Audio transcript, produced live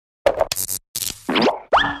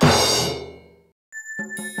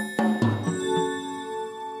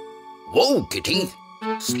Whoa, kitty!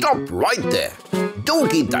 Stop right there.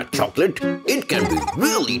 Don't eat that chocolate. It can be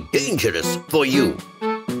really dangerous for you.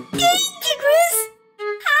 Dangerous?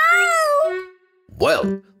 How?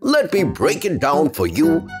 Well, let me break it down for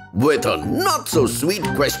you with a not-so-sweet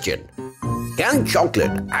question. Can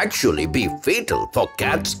chocolate actually be fatal for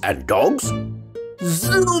cats and dogs?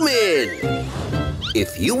 Zoom in!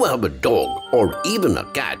 If you have a dog or even a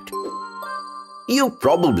cat, you've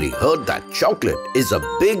probably heard that chocolate is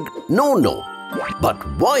a big no-no. But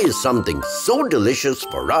why is something so delicious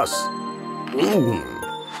for us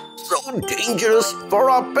so dangerous for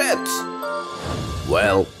our pets?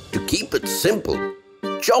 Well, to keep it simple,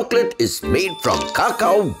 chocolate is made from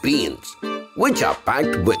cacao beans, which are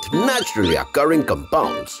packed with naturally occurring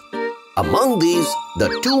compounds. Among these,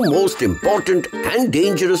 the two most important and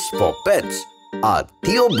dangerous for pets are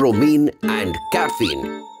theobromine and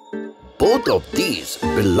caffeine. Both of these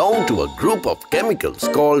belong to a group of chemicals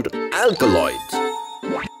called alkaloids,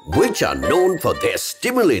 which are known for their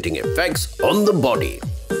stimulating effects on the body.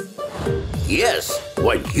 Yes,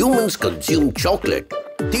 when humans consume chocolate,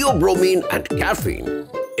 theobromine and caffeine,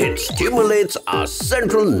 it stimulates our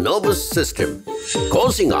central nervous system,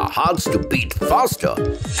 causing our hearts to beat faster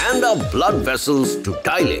and our blood vessels to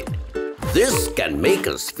dilate. This can make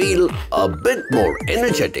us feel a bit more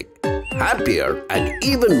energetic, happier and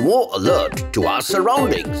even more alert to our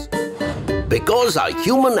surroundings. Because our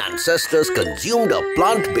human ancestors consumed a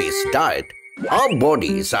plant-based diet, our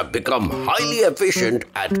bodies have become highly efficient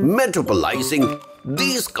at metabolizing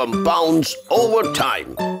these compounds over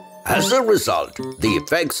time. As a result, the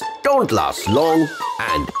effects don't last long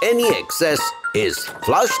and any excess is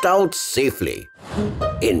flushed out safely.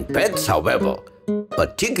 In pets, however,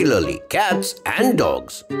 particularly cats and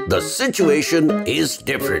dogs, the situation is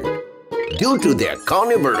different. Due to their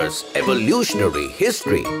carnivorous evolutionary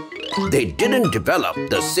history, they didn't develop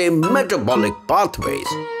the same metabolic pathways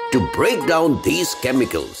to break down these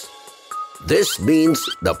chemicals. This means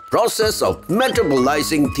the process of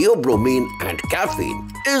metabolizing theobromine and caffeine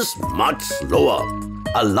is much slower,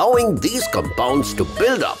 allowing these compounds to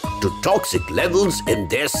build up to toxic levels in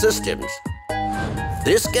their systems.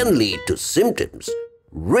 This can lead to symptoms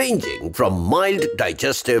ranging from mild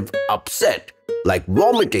digestive upset like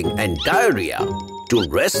vomiting and diarrhea to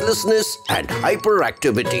restlessness and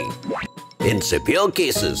hyperactivity. In severe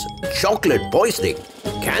cases, chocolate poisoning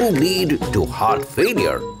can lead to heart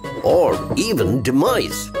failure or even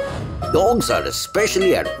demise. Dogs are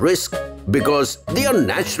especially at risk because they are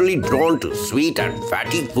naturally drawn to sweet and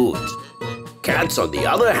fatty foods. Cats, on the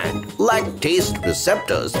other hand, lack taste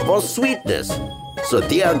receptors for sweetness, so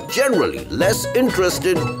they are generally less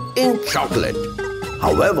interested in chocolate.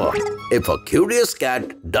 However, if a curious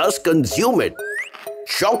cat does consume it,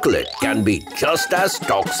 chocolate can be just as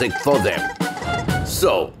toxic for them.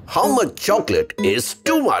 So, how much chocolate is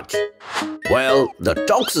too much? Well, the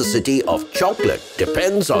toxicity of chocolate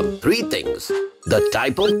depends on three things: the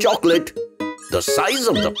type of chocolate, the size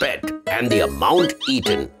of the pet, and the amount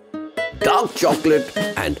eaten. Dark chocolate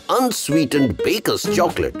and unsweetened baker's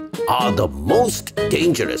chocolate are the most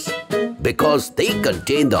dangerous because they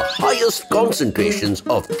contain the highest concentrations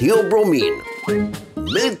of theobromine.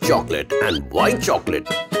 Milk chocolate and white chocolate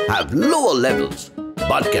have lower levels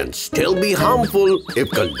but can still be harmful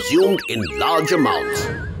if consumed in large amounts.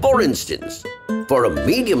 For instance, for a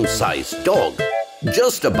medium-sized dog,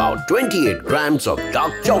 just about 28 grams of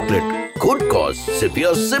dark chocolate could cause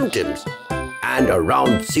severe symptoms, and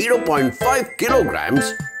around 0.5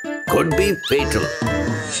 kilograms could be fatal.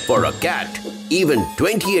 For a cat, even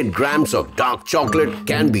 28 grams of dark chocolate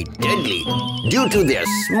can be deadly due to their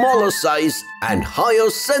smaller size and higher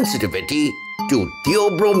sensitivity to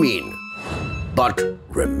theobromine. But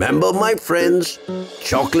remember, my friends,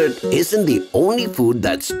 chocolate isn't the only food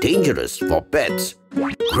that's dangerous for pets.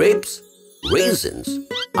 Grapes, raisins,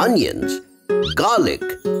 onions, garlic,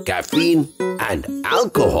 caffeine, and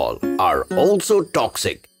alcohol are also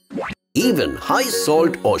toxic. Even high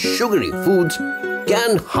salt or sugary foods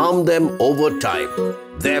can harm them over time.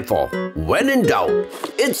 Therefore, when in doubt,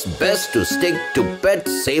 it's best to stick to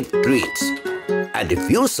pet-safe treats. And if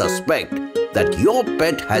you suspect that your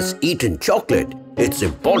pet has eaten chocolate, it's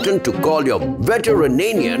important to call your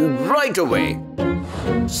veterinarian right away.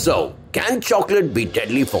 So, can chocolate be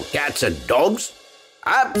deadly for cats and dogs?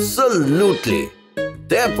 Absolutely!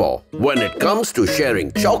 Therefore, when it comes to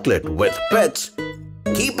sharing chocolate with pets,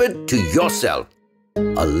 keep it to yourself.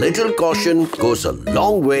 A little caution goes a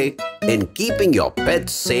long way in keeping your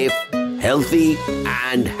pets safe, healthy,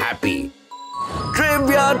 and happy.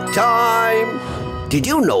 Trivia time! Did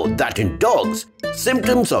you know that in dogs,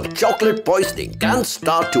 symptoms of chocolate poisoning can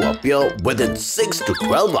start to appear within 6 to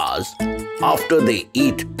 12 hours after they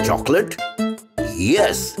eat chocolate?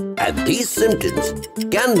 Yes, and these symptoms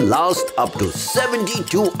can last up to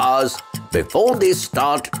 72 hours before they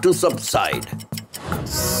start to subside.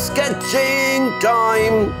 Sketching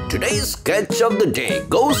time! Today's sketch of the day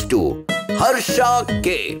goes to Harsha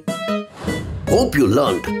K. Hope you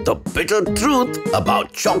learned the bitter truth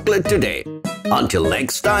about chocolate today. Until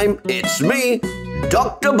next time, it's me,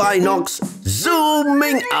 Dr. Binocs,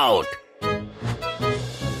 zooming out.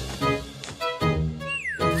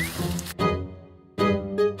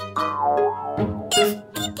 If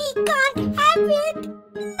Kitty can't have it,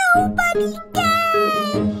 nobody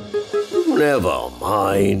can. Never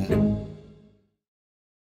mind.